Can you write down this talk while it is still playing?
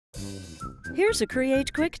Here's a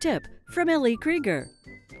Create Quick tip from Ellie Krieger.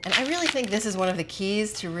 And I really think this is one of the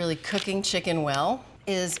keys to really cooking chicken well,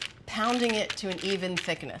 is pounding it to an even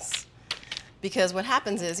thickness. Because what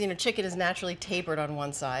happens is, chicken is naturally tapered on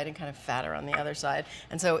one side and kind of fatter on the other side.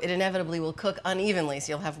 And so it inevitably will cook unevenly.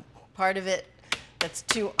 So you'll have part of it that's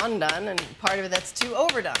too undone and part of it that's too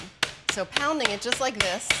overdone. So pounding it just like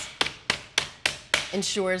this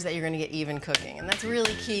ensures that you're going to get even cooking. And that's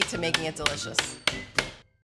really key to making it delicious.